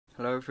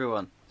Hello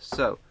everyone.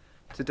 So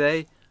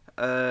today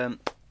I'm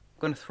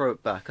going to throw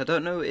it back. I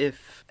don't know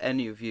if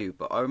any of you,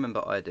 but I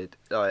remember I did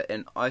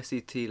in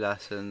ICT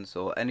lessons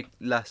or any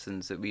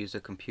lessons that we use a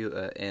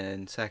computer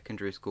in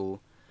secondary school.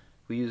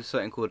 We use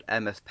something called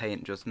MS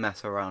Paint, just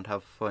mess around,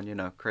 have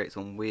fun, create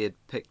some weird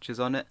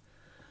pictures on it.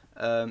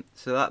 So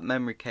that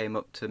memory came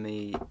up to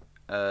me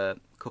a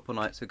couple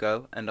nights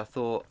ago, and I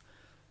thought,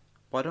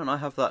 why don't I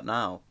have that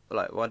now?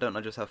 Like, why don't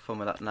I just have fun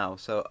with that now?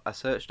 So I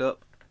searched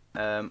up.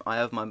 I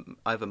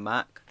have a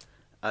Mac.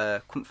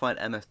 Couldn't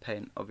find MS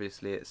Paint.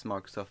 Obviously, it's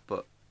Microsoft,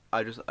 but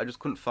I just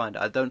couldn't find it.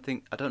 I don't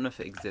know if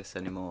it exists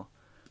anymore.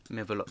 Let me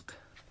have a look.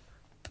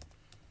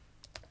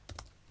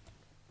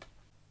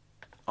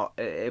 Oh,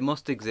 it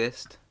must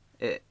exist.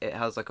 It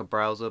has like a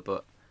browser,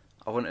 but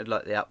I wanted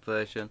like the app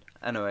version.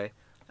 Anyway,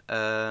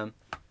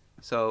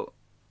 so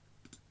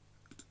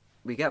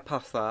we get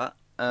past that.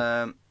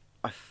 I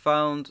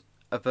found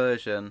a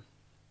version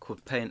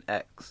called Paint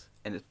X,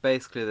 and it's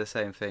basically the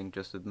same thing,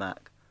 just with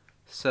Mac.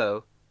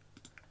 So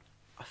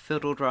I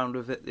fiddled around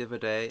with it the other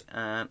day,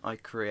 and I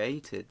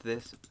created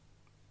this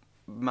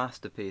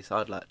masterpiece,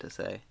 I'd like to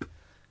say.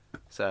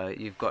 So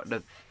you've got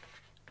the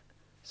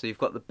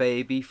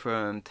baby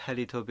from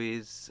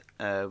Teletubbies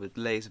with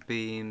laser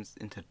beams,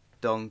 into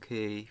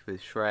Donkey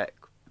with Shrek,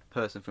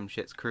 person from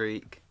Schitt's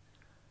Creek,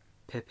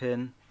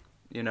 Pippin,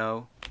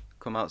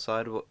 come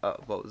outside.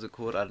 What was it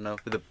called? I don't know.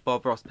 With the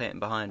Bob Ross painting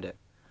behind it.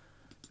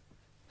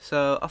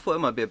 So I thought it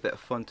might be a bit of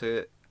fun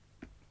to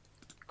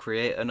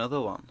create another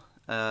one,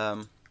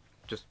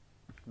 just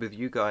with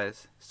you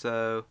guys.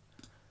 So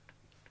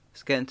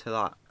let's get into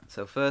that.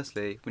 So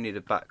firstly, we need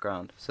a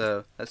background.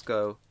 So let's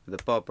go with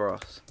the Bob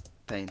Ross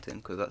painting,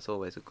 because that's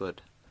always a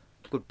good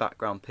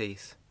background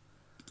piece.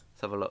 Let's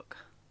have a look.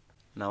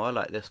 Now I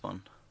like this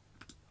one.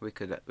 We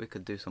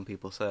could do some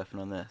people surfing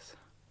on this.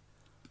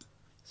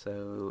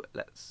 So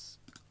let's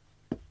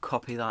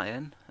copy that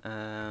in.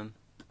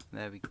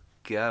 There we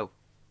go.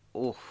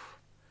 Oof,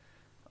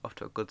 off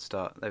to a good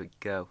start. There we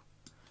go.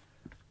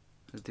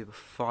 Let's do a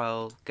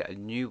file, get a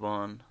new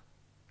one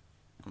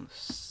on the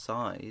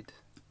side.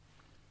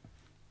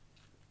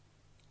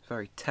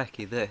 Very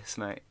techie this,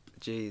 mate.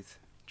 Jeez,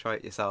 try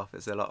it yourself,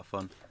 it's a lot of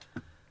fun.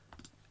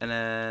 And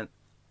then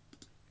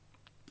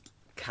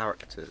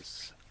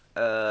characters.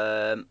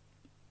 Should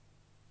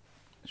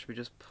we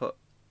just put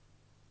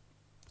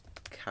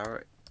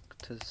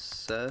characters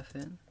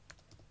surfing?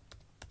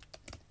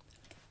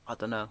 I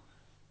don't know.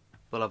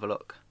 We'll have a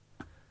look.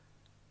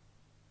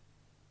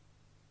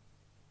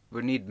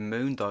 We need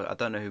Moondog. I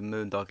don't know who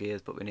Moondog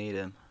is, but we need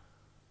him.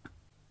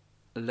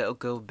 A little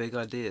girl with big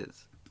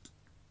ideas.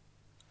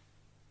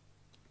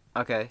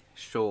 Okay,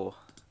 sure.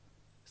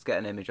 Let's get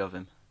an image of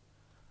him.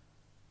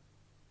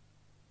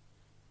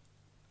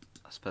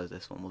 I suppose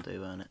this one will do,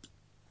 won't it?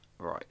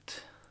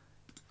 Right.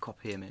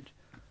 Copy image.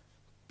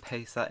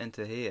 Paste that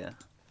into here.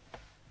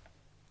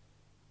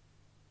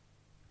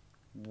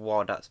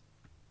 Wow,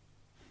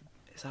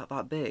 is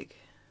that big?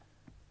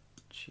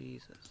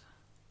 Jesus.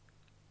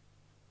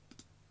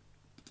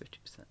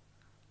 50%.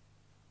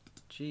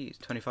 Jeez,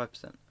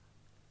 25%.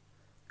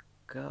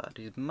 God,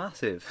 he's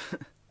massive.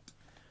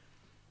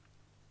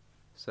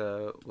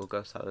 So we'll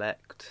go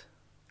select.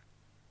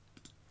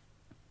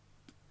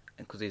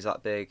 And because he's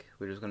that big,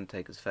 we're just going to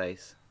take his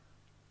face.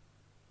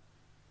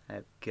 There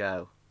we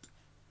go.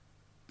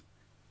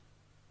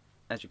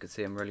 As you can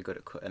see, I'm really good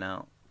at cutting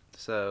out.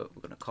 So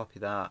we're going to copy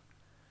that.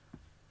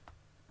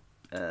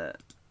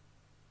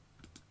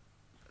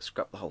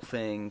 Scrap the whole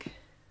thing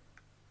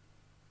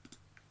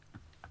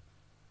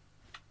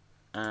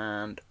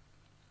and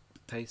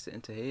paste it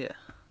into here.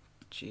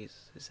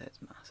 Jesus, his head's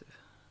massive.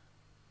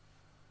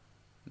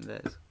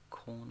 There's a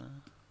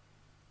corner.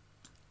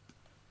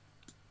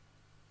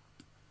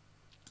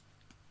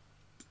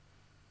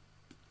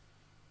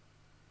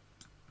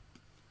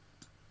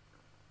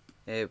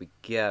 There we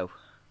go.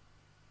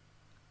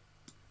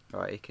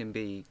 Right, he could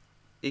be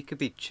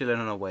chilling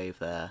on a wave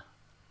there.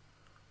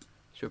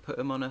 Should we put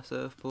him on a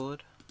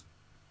surfboard?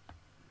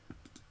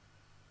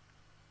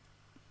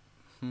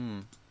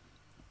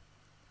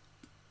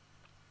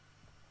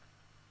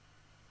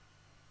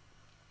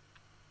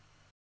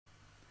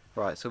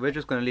 Right, so we're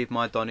just going to leave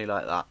my Donny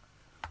like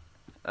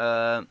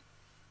that.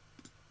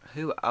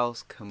 Who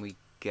else can we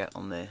get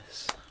on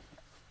this?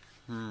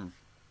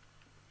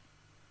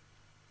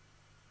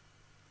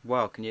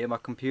 Wow, can you hear my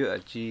computer?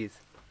 Jeez.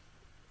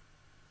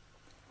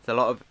 It's a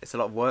lot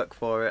of work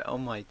for it. Oh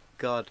my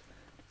god.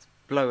 It's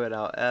blowing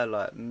out air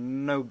like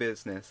no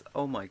business.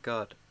 Oh my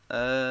god.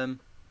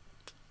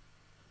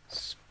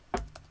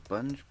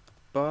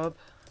 SpongeBob?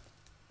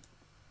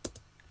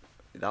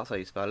 That's how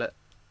you spell it.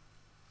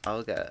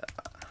 I'll get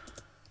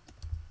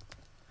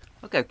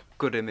a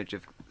good image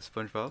of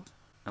SpongeBob.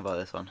 How about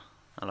this one?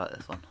 I like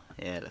this one.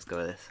 Yeah, let's go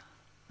with this.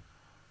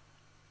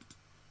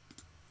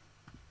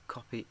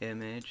 Copy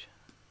image.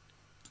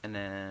 And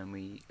then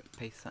we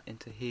paste that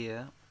into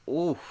here.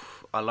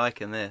 Oof, I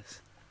liking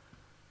this.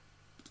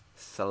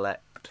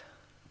 Select.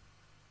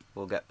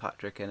 We'll get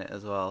Patrick in it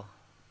as well.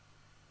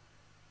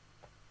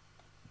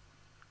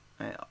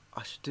 I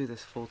I should do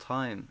this full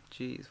time.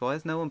 Jeez, why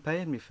is no one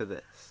paying me for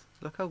this?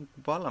 Look how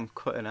well I'm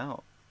cutting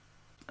out.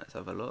 Let's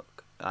have a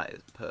look. That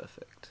is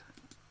perfect.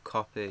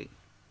 Copy.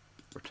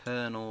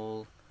 Return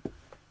all.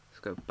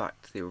 Let's go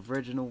back to the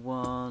original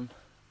one.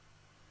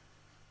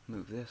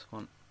 Move this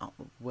one out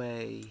the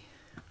way.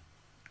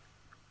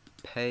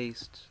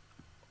 Paste.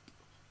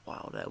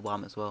 Wow, there,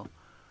 wham as well.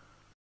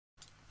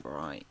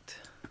 Right.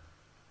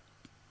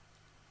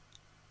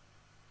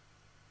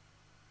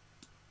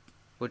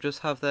 We'll just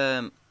have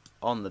them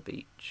on the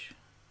beach.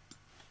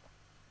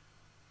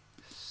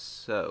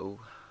 So,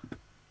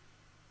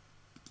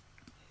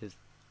 here's,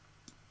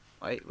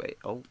 wait,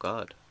 oh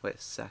god, wait a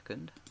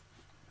second.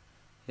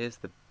 Here's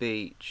the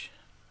beach.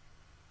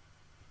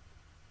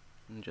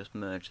 And just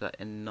merge that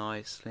in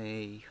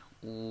nicely.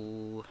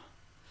 Ooh.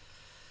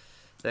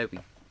 There we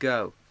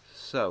go.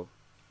 So,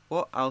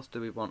 what else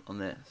do we want on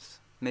this?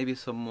 Maybe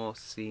some more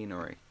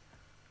scenery.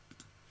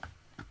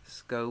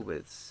 Let's go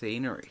with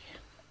scenery.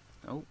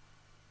 Oh.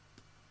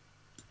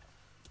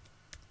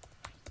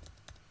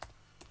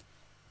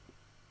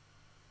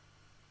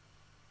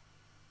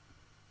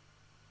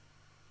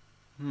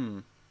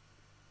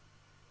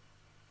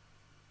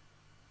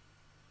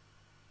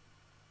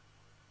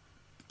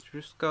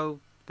 Just go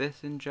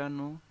this in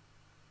general.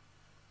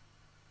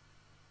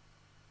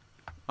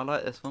 I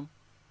like this one.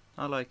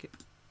 I like it.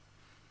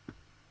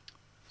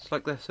 It's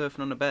like they're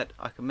surfing on a bed.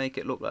 I can make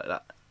it look like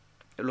that.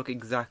 It'll look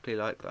exactly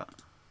like that.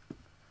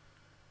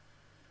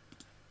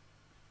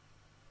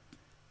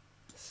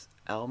 It's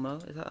Elmo?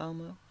 Is that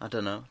Elmo? I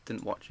don't know.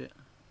 Didn't watch it.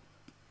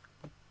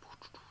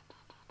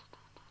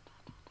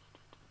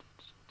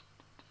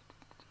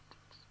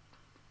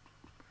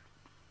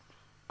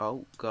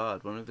 Oh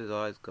god, one of his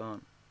eyes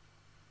gone.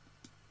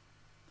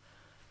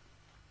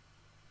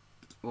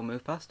 We'll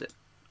move past it.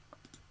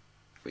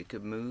 We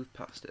could move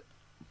past it.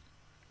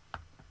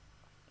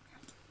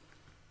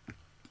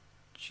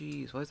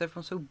 Jeez, why is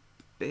everyone so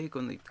big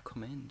when they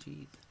come in?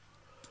 Jeez.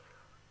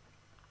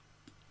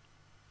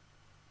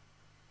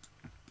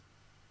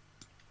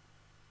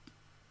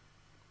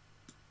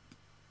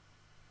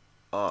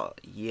 Oh,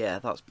 yeah,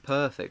 that's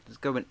perfect. It's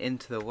going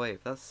into the wave.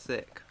 That's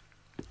sick.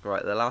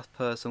 Right, the last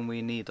person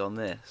we need on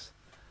this.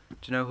 Do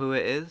you know who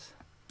it is?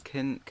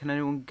 Can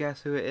anyone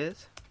guess who it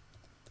is?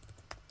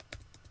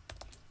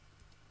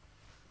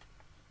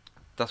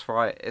 That's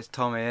right, it's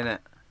Tommy, innit?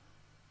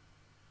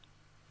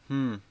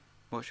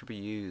 What should we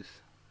use?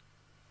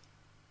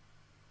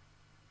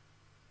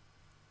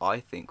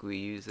 I think we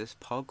use this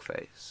pog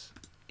face.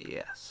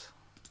 Yes.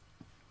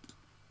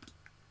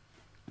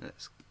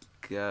 Let's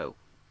go.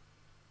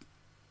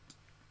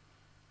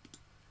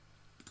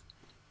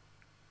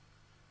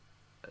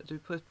 Do we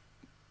put...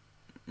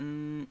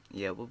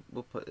 yeah,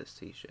 we'll put this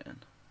t-shirt in.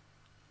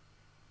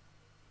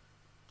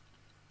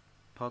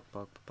 Pog,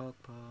 pog, pog,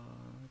 pog.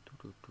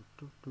 Do, do,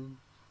 do, do.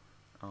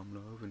 I'm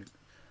loving it.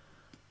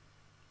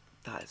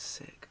 That is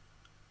sick.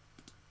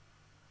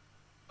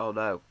 Oh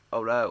no,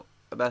 oh no,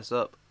 I messed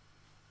up.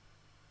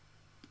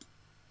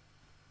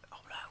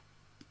 Oh no,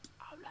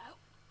 oh no.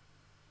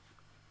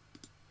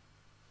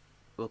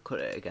 We'll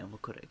cut it again, we'll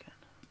cut it again.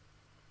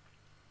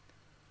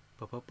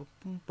 Boom, boom,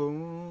 boom,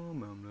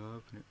 boom, I'm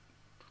loving it.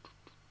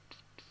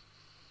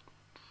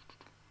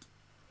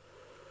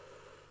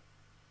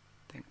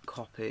 Then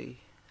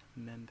copy,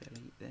 and then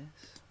delete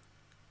this.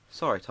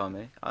 Sorry,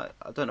 Tommy, I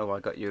don't know why I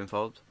got you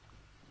involved.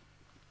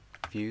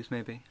 Views,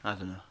 maybe? I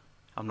don't know.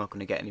 I'm not going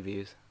to get any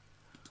views.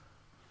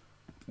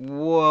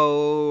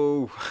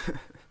 Whoa!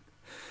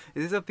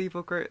 Is this how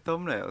people create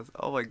thumbnails?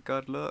 Oh my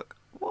god, look.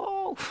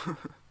 Whoa!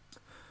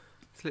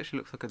 This literally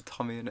looks like a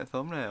Tommy in a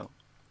thumbnail.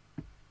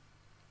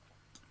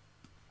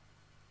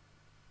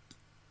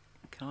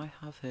 Can I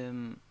have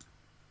him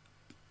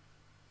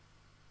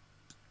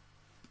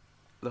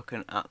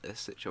looking at this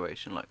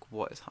situation like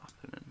what is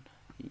happening?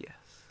 Yes.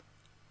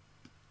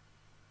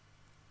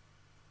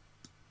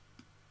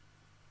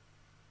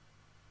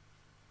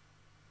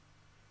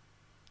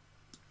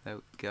 There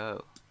we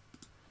go.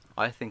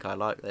 I think I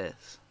like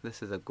this.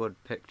 This is a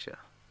good picture.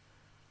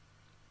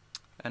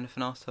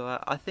 Anything else to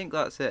add? I think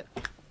that's it.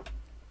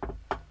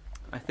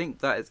 I think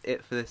that is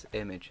it for this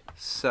image.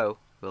 So,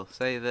 we'll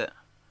save it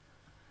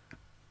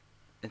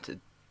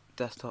into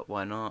desktop,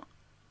 why not?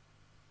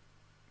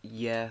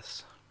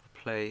 Yes,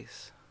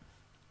 replace.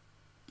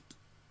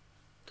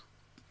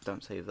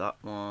 Don't save that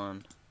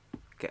one.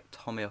 Get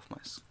Tommy off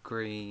my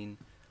screen.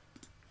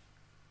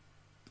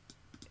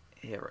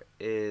 Here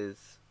it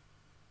is.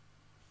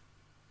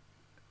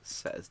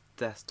 Set as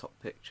desktop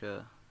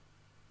picture.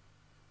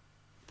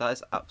 That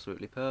is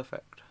absolutely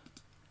perfect.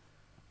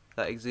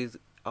 That exists.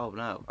 Oh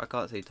no, I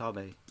can't see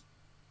Tommy.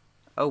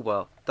 Oh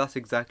well, that's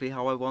exactly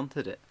how I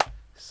wanted it.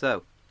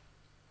 So,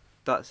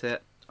 that's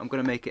it. I'm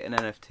going to make it an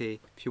NFT.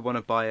 If you want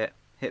to buy it,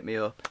 hit me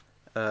up.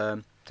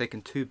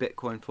 Taking 2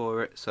 Bitcoin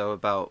for it, so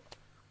about,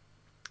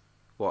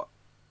 what,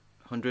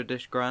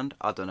 100-ish grand?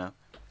 I don't know.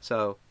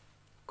 So,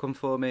 come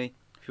for me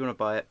if you want to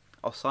buy it.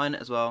 I'll sign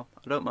it as well.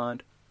 I don't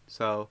mind.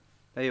 So,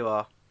 there you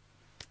are.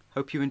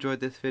 Hope you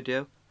enjoyed this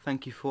video.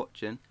 Thank you for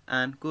watching,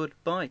 and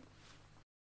goodbye.